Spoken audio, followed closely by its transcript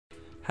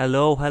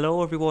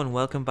Hello everyone,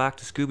 welcome back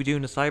to Scooby-Doo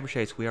and the Cyber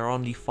Chase. We are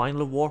on the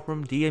final warp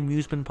from the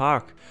Amusement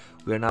Park.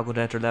 We are now going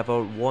to enter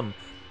level 1.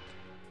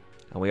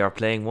 And we are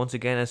playing once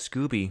again as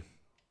Scooby.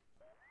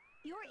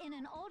 You're in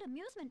an old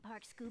amusement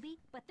park, Scooby,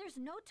 but there's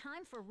no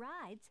time for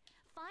rides.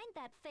 Find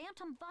that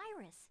phantom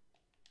virus.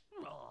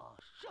 Oh,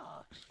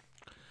 shucks.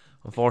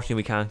 Unfortunately,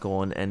 we can't go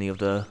on any of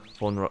the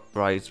fun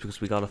rides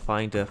because we gotta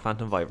find the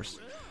phantom virus.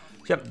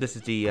 Yep, this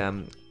is the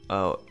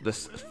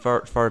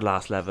third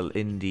last level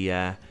in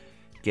the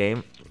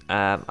game.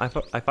 I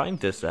find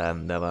this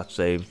level, I have to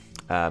say,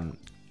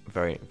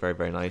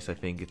 very nice. I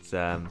think it's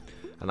a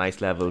nice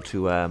level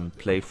to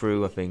play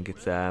through. I think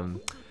it's got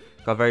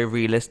a very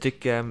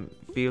realistic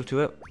feel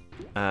to it.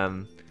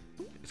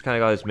 It's kind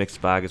of got this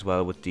mixed bag as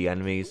well with the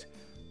enemies,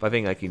 but I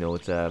think, like, you know,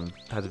 it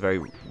has a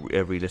very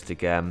realistic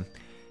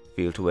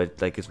feel to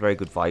it. Like, it's a very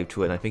good vibe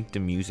to it, and I think the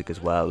music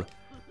as well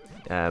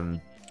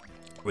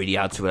really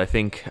adds to it. I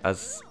think,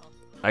 as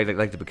I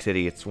like the Big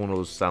City, it's one of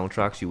those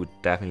soundtracks you would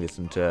definitely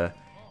listen to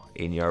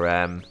in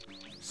your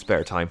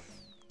spare time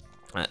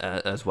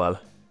as well.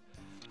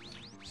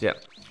 So yeah,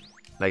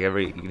 like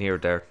you can hear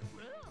it there.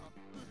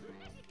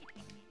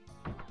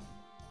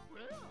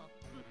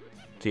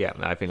 So yeah,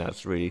 I think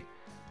that's really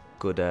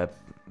good,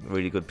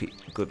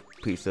 good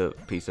piece of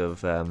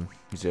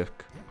music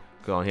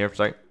going on here.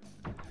 Sorry.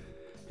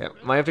 Yeah,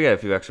 might have to get a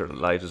few extra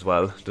lives as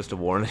well, just to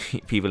warn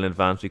people in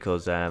advance,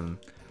 because the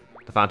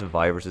Phantom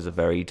Virus is a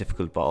very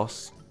difficult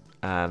boss.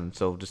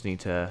 So just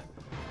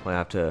might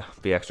have to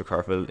be extra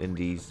careful in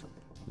these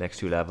next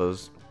two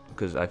levels,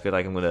 because I feel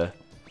like I'm gonna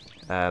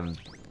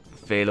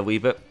fail a wee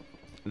bit,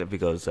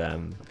 because it's a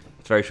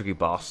very tricky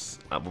boss.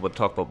 But we'll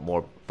talk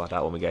more about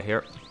that when we get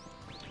here.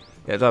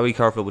 Yeah, gotta be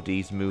careful with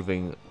these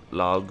moving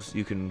logs.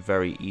 You can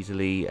very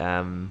easily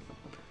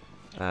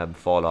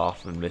fall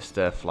off and miss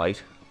the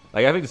flight.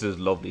 Like, I think this is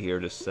lovely here,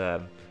 this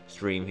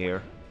stream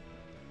here.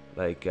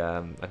 Like,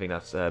 I think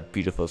that's a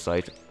beautiful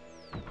sight.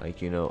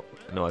 Like, you know,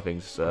 I think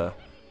it's a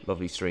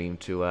lovely stream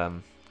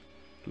to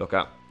look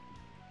at.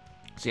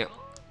 So yeah,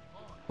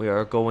 we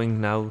are going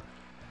now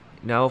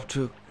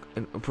to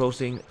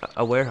approaching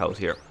a warehouse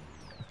here.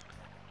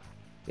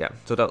 Yeah,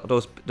 so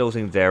those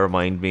things there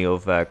remind me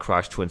of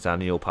Crash Twin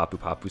Sandy, Papu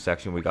Papu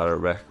section. We gotta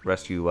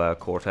rescue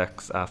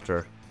Cortex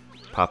after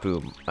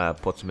Papu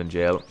puts him in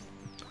jail.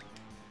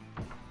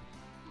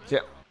 So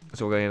yeah,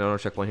 so we're getting another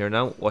checkpoint here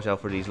now. Watch out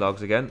for these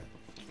logs again.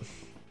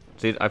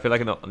 See, I feel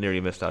like I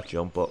nearly missed that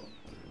jump, but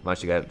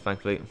managed to get it,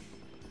 thankfully.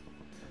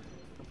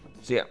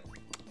 So yeah,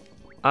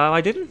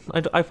 I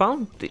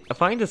find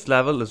this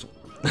level is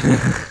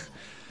I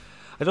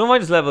don't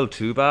find this level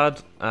too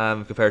bad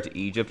compared to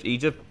Egypt.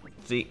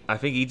 See, I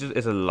think Egypt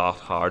is a lot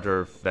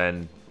harder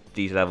than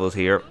these levels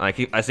here. I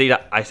say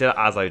that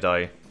as I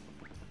die.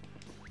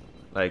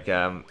 Like,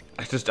 I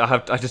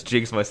just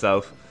jinxed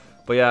myself.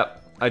 But yeah,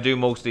 I do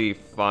mostly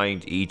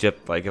find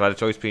Egypt. Like, if I had a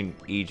choice between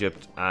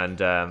Egypt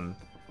and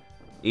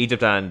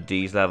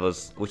these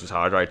levels, which is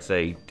harder, I'd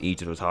say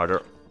Egypt was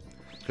harder.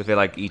 I feel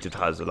like Egypt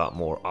has a lot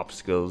more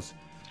obstacles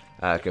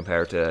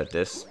compared to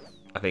this.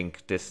 I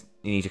think this,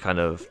 you need to kind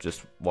of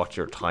just watch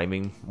your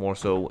timing more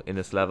so in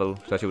this level,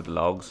 especially with the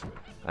logs,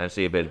 and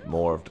see a bit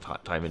more of the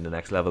time in the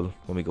next level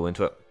when we go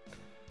into it.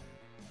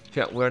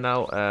 So yeah, we're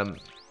now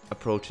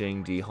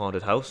approaching the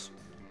haunted house.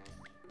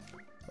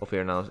 Up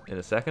here now in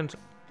a second.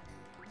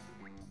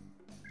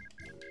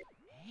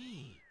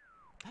 Hey,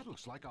 that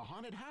looks like a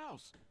haunted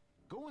house.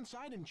 Go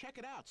inside and check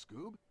it out,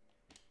 Scoob.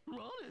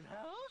 Haunted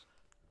house?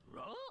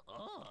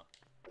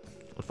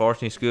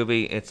 Unfortunately,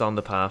 Scooby, it's on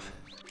the path,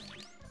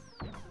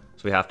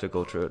 so we have to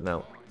go through it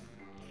now.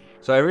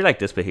 So I really like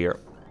this bit here.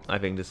 I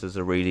think this is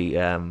a really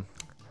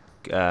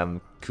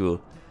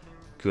cool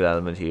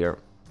element here.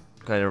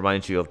 Kind of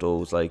reminds you of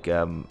those, like,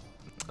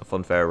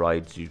 funfair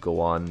rides you'd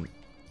go on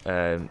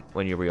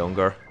when you were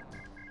younger.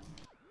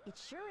 It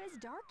sure is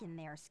dark in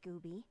there,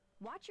 Scooby.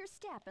 Watch your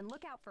step and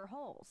look out for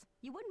holes.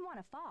 You wouldn't want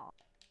to fall.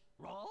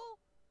 Roll?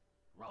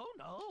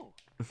 No.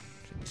 You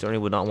certainly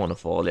would not want to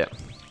fall, yeah.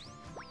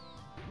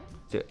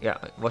 So, yeah,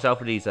 watch out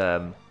for these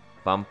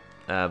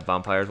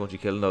vampires. Once you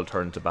kill them, they'll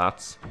turn into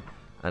bats,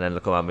 and then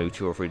they'll come at maybe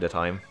 2 or 3 at a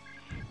time.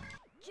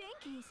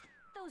 Jinkies,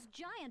 those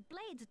giant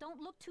blades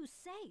don't look too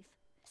safe.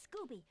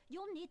 Scooby,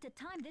 you'll need to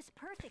time this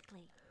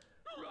perfectly.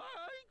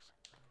 Right.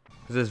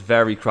 This is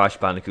very Crash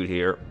Bandicoot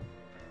here.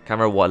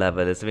 Can't remember what level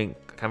it is. I think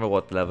I can't remember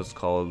what the level's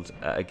called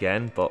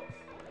again, but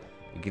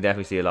you can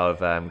definitely see a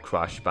lot of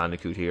Crash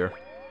Bandicoot here.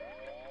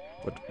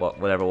 But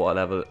what level? Well,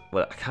 I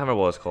can't remember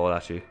what it's called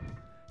actually.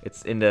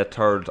 It's in the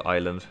 3rd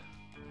island.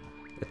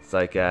 It's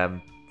like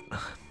I'm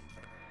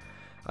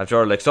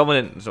sure, like, I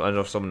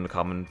know someone in the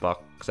comment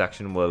box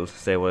section will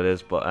say what it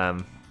is, but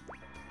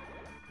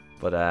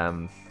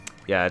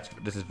yeah,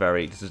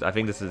 I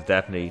think this is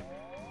definitely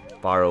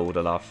borrowed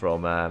a lot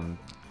from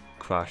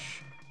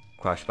Crash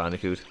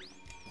Bandicoot.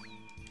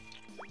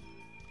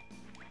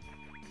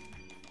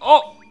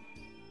 Oh,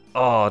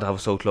 that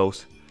was so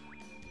close.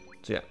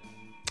 So yeah.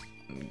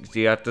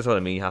 See, that's what I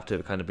mean. You have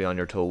to kind of be on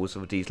your toes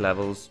with these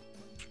levels.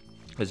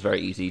 It's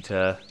very easy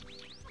to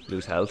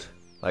lose health.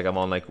 Like, I'm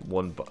on like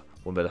one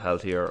one bit of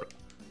health here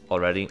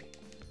already.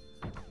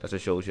 That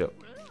just shows you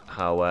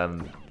how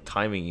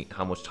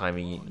how much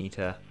timing you need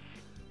to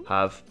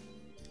have.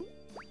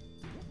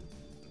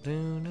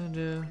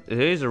 It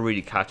is a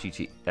really catchy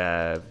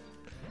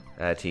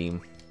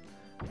team.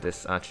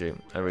 This actually,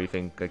 I really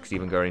think like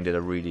Stephen Goering did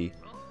a really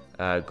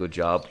good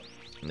job.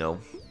 You know,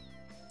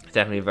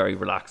 definitely a very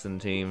relaxing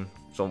team.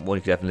 Someone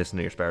you can definitely listen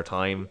to in your spare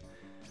time.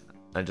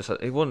 And just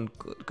it one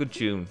good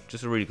tune,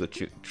 just a really good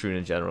tune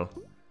in general.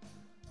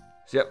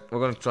 So yeah, we're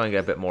going to try and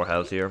get a bit more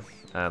health here,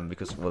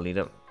 because we'll need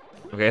it.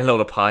 We're getting a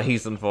load of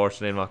pies,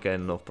 unfortunately, I'm not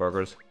getting enough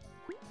burgers.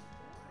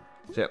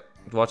 So yeah,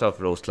 watch out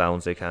for those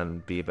clowns, they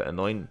can be a bit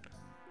annoying.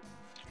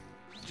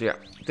 So yeah,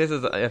 I think this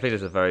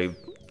is a very,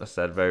 as I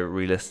said, very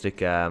realistic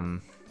park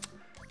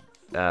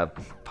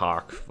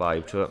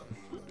vibe to it.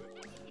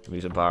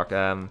 Amusement park.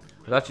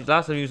 Actually, the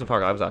last amusement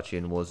park I was actually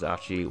in was I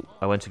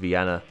went to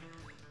Vienna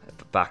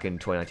back in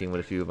 2019 with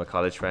a few of my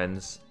college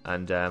friends,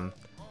 and it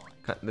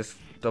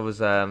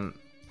was a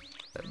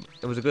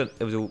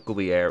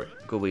Gooby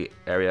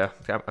area.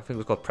 I think it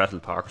was called Pretzel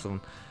Park or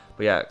something.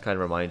 But yeah, it kind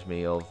of reminds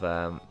me of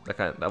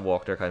that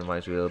walk there. Kind of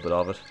reminds me a little bit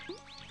of it.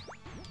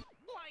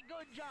 Why,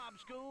 good job,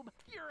 Scoob.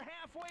 You're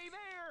halfway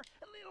there.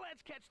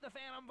 Let's catch the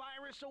Phantom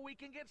Virus so we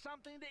can get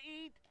something to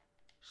eat.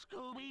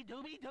 Scooby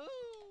Dooby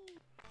Doo.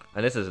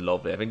 And this is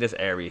lovely. I think this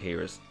area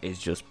here is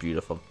just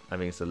beautiful. I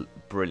think it's a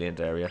brilliant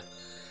area.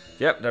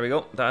 Yep, there we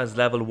go. That is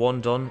level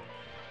 1 done.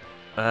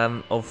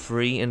 Of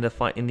 3 in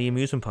the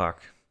amusement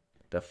park.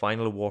 The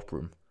final warp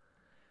room.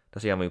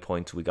 Let's see how many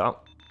points we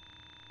got.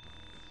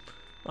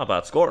 Not a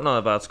bad score, not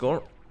a bad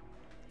score.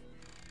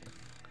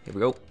 Here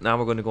we go. Now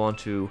we're going to go on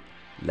to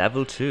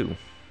level 2.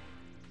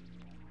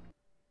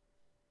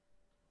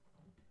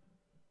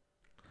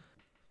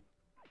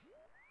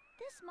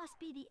 This must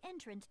be the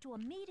entrance to a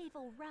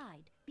medieval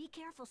ride. Be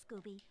careful,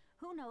 Scooby.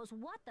 Who knows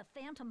what the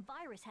Phantom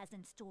Virus has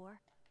in store?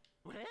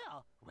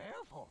 Well,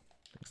 wherefore?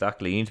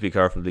 Exactly, you need to be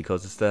careful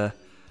because it's the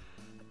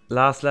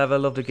last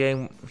level of the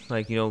game.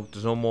 Like, you know,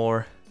 there's no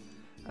more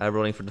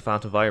running for the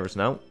Phantom Virus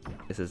now.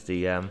 This is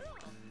the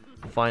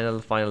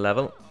final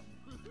level,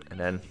 and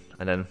then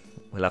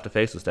we'll have to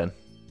face us then.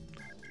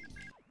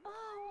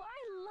 Oh, I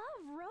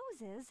love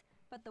roses,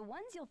 but the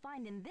ones you'll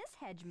find in this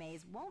hedge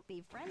maze won't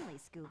be friendly,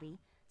 Scooby.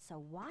 So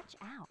watch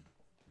out.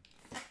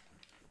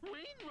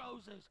 Green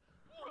roses,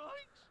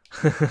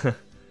 right?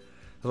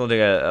 I don't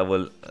think I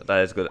will.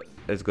 That is good.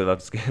 It's good about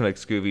this game. Like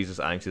Scooby's just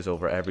anxious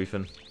over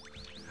everything.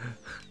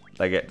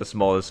 Like the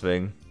smallest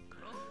thing.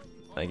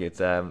 Like it's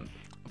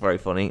very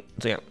funny.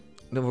 So yeah,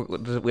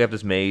 we have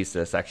this maze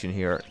section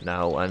here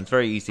now, and it's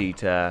very easy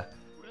to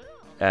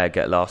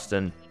get lost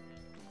in.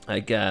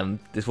 Like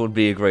this would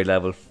be a great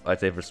level, I'd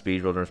say, for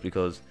speedrunners,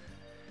 because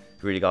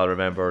you really gotta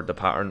remember the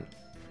pattern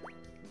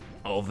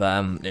of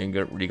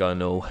you really gotta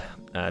know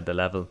the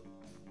level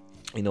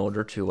in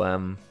order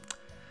to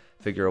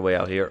figure a way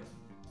out here.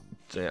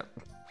 So yeah,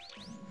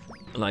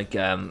 like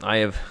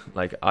I've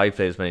played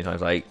this many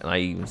times. I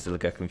even still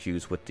get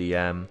confused with the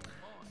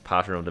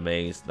pattern of the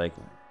maze, like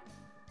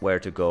where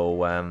to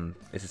go.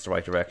 Is this the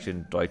right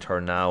direction? Do I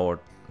turn now or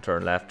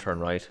turn left, turn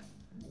right?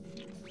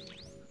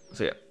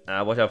 So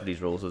yeah, watch out for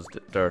these roses.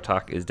 Their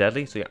attack is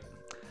deadly. So yeah,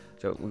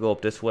 so we go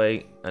up this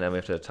way, and then we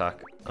have to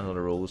attack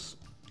another rose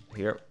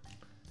here.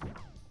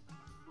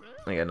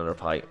 And get another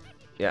pie.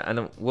 Yeah, and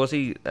then we'll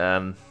see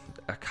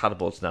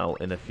catapults now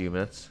in a few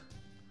minutes,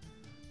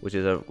 which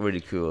is a really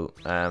cool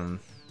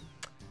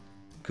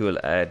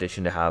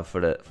addition to have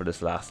for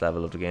this last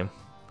level of the game.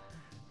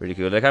 Really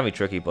cool. They can be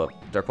tricky, but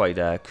they're quite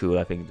cool.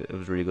 I think it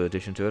was a really good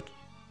addition to it.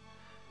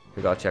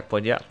 We got a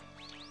checkpoint. Yeah,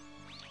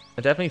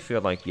 I definitely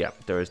feel like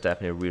there is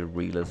definitely a real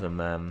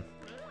realism,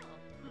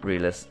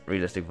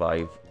 realistic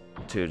vibe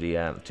to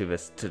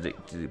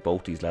the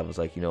both these levels.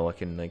 Like, you know, I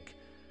can like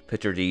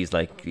picture these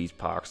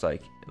parks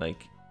like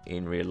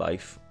in real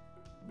life.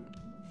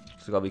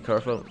 So gotta be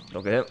careful.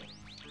 Don't get hit.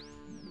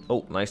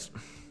 Oh, nice.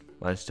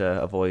 Managed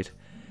to avoid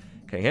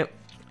getting hit.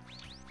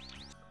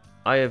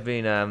 I have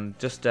been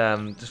just I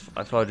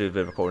thought I'd do a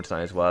bit of recording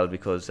tonight as well,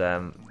 because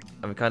I'm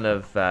kind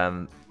of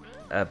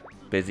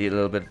busy a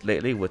little bit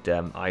lately with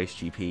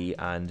ISGP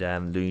and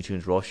Looney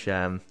Tunes Rush.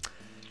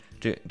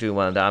 Doing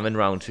well, and I'm in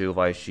round 2 of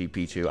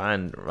ISGP 2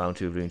 and round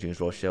 2 of Looney Tunes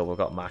Rush. So we've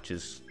got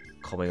matches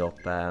coming up.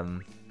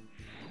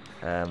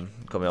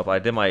 I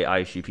did my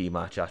ISGP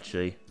match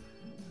actually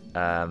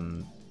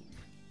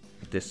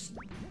this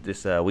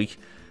week.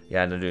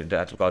 Yeah, and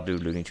I've got to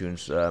do Looney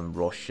Tunes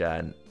Rush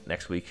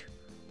next week.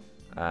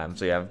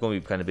 So yeah, I'm going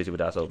to be kind of busy with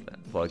that, so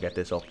before I get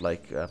this up,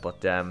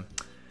 but I'll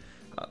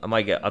try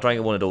and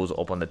get one of those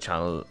up on the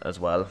channel as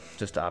well,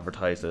 just to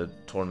advertise the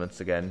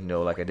tournaments again, you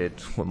know, like I did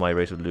with my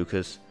race with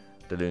Lucas,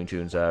 the Looney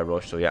Tunes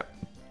Rush. So yeah,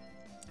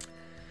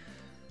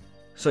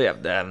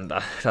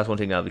 that's one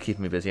thing that'll be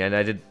keeping me busy.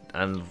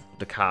 And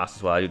the cast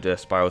as well. I do the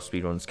Sparrow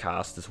Speedruns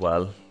cast as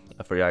well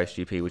for the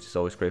ISGP, which is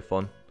always great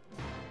fun.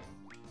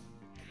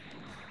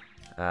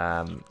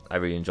 I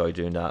really enjoy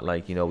doing that.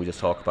 Like, you know, we just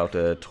talk about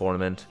the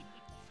tournament.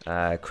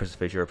 Chris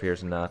Fisher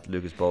appears in that.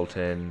 Lucas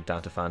Bolton,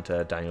 Dante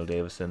Fanta, Daniel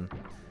Davison.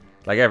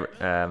 Like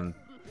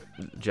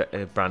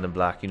Brandon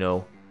Black, you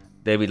know,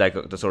 they'd be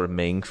like the sort of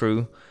main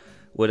crew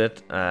with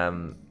it.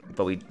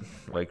 But we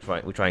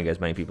try and get as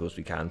many people as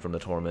we can from the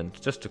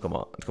tournament just to come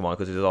on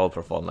because it's all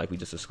for fun. Like we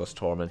just discussed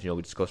tournament, you know,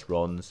 we discussed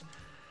runs.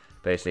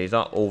 Basically, it's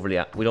not overly.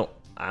 We don't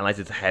analyze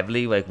it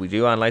heavily. Like we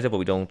do analyze it, but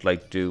we don't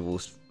like go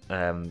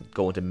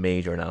into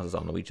major analysis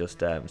on it. We just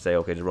say,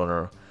 okay, the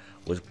runner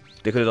was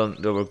they could have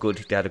done. They were good.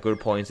 They had a good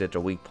points, they had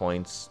their weak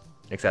points,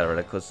 etc.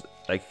 Because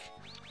like,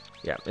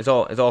 yeah, it's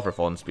all for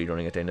fun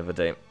speedrunning at the end of the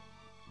day.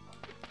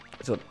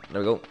 So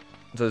there we go.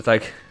 So it's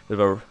like a bit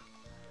of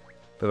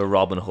a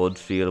Robin Hood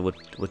feel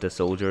with the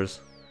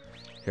soldiers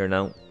here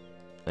now,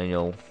 and you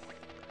know,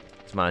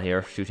 this man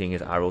here shooting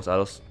his arrows at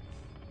us.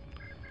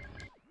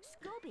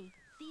 Scooby,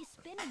 these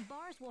spinning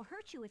bars will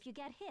hurt you if you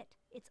get hit.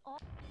 It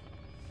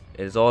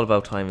is all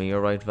about timing.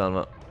 You're right,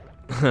 Velma.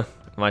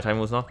 My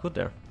timing was not good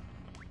there.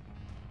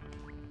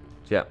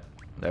 So yeah,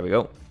 there we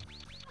go.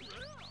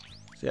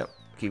 So yeah,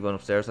 keep going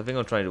upstairs. I think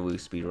I'm trying to do a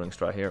speedrunning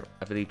strat here.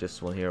 I believe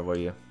this one here where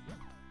you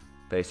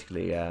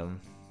basically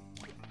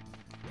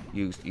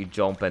you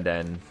jump and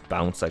then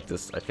bounce like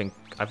this. I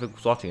was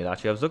watching it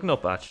actually. I was looking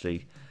up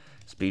actually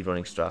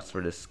speedrunning strats for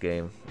this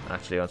game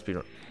actually on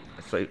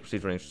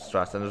speedrunning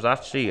strats, and there's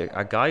actually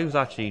a guy who's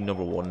actually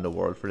 #1 in the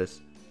world for this.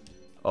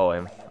 Oh, I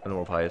don't know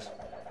where Pi is,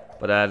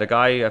 but the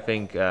guy I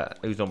think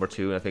who's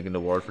 #2 I think in the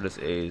world for this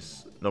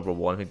is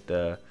 #1.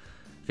 I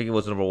think he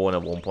was #1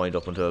 at one point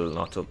up until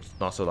not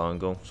so long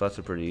ago. So that's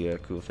a pretty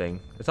cool thing.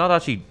 It's not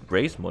actually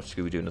raced much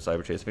Scooby Doo in the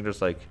Cyber Chase. I think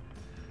there's like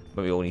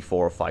maybe only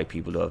 4 or 5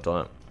 people who have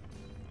done it.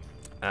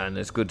 And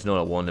it's good to know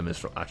that one of them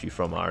is actually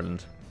from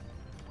Ireland,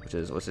 which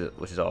is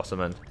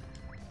awesome, and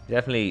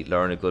definitely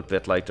learn a good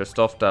bit. Like there's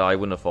stuff that I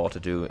wouldn't have thought to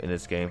do in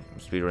this game,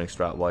 speedrunning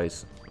strat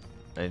wise,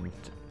 and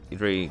it's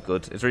really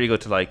good. It's really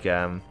good to like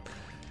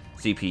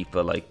see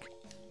people like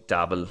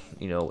dabble,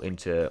 you know,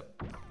 into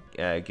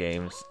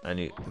games, and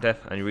you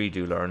really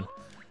do learn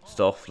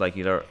stuff. Like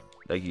you learn,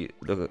 like you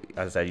look at,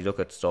 as I said, you look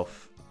at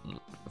stuff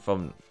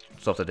from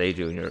stuff that they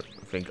do, and you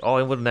think, oh,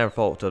 I would have never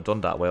thought to have done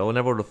that way. I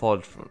never would have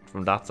thought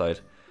from that side.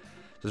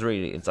 It's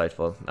really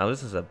insightful. Now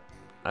this is I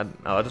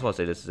just want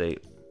to say this is a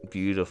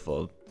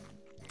beautiful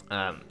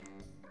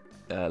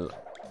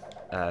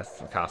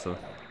castle.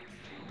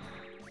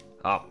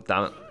 Oh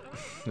damn it!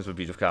 This is a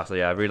beautiful castle.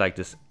 Yeah, I really like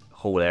this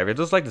whole area.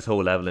 Just like this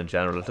whole level in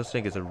general. I just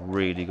think it's a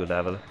really good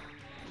level.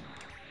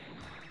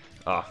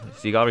 Oh,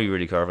 so you gotta be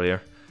really careful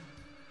here.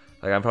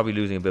 Like I'm probably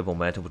losing a bit of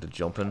momentum with the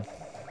jumping.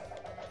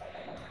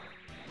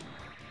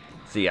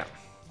 So yeah,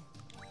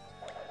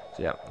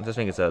 I just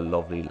think it's a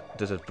lovely,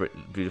 this is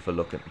beautiful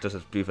looking, this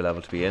is a beautiful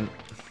level to be in.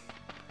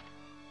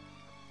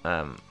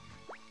 So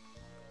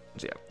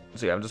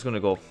yeah, I'm just gonna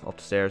go up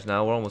the stairs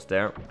now. We're almost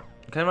there.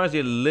 It kind of reminds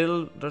me a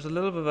little. There's a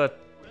little bit of a.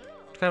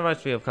 It kind of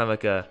reminds me of kind of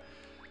like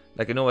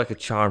a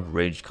Charmed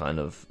Ridge kind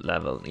of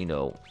level, you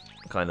know,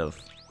 kind of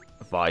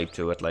vibe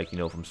to it, like, you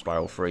know, from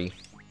Spiral 3.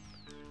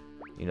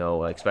 You know,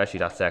 like especially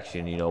that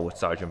section, you know, with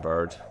Sergeant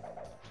Bird.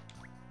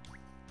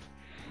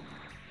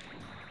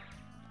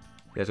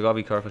 Yeah, so gotta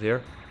be careful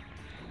here.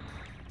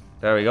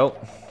 There we go. Like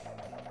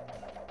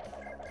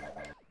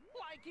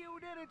you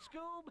did it,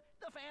 Scoob.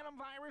 The Phantom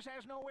Virus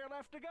has nowhere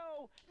left to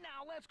go.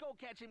 Now let's go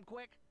catch him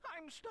quick.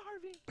 I'm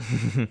starving.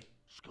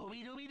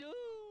 Scooby-Dooby-Doo.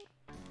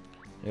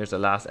 Here's the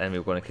last enemy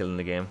we're going to kill in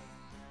the game.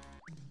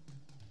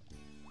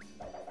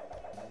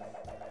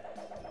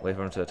 Wait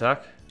for him to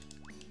attack.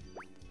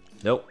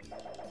 Nope.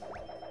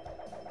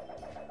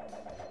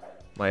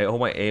 I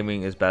hope my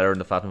aiming is better in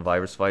the Phantom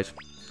Virus fight.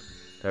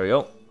 There we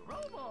go.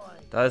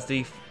 That is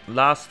the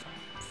last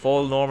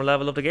full normal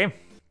level of the game.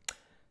 So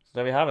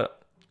there we have it.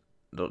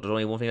 There's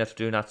only one thing left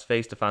to do, and that's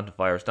face the Phantom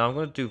Virus. Now I'm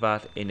going to do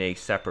that in a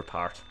separate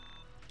part,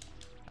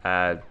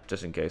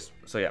 just in case.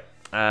 So yeah,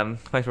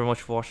 thanks very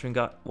much for watching,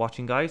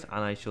 guys,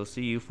 and I shall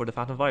see you for the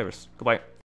Phantom Virus. Goodbye.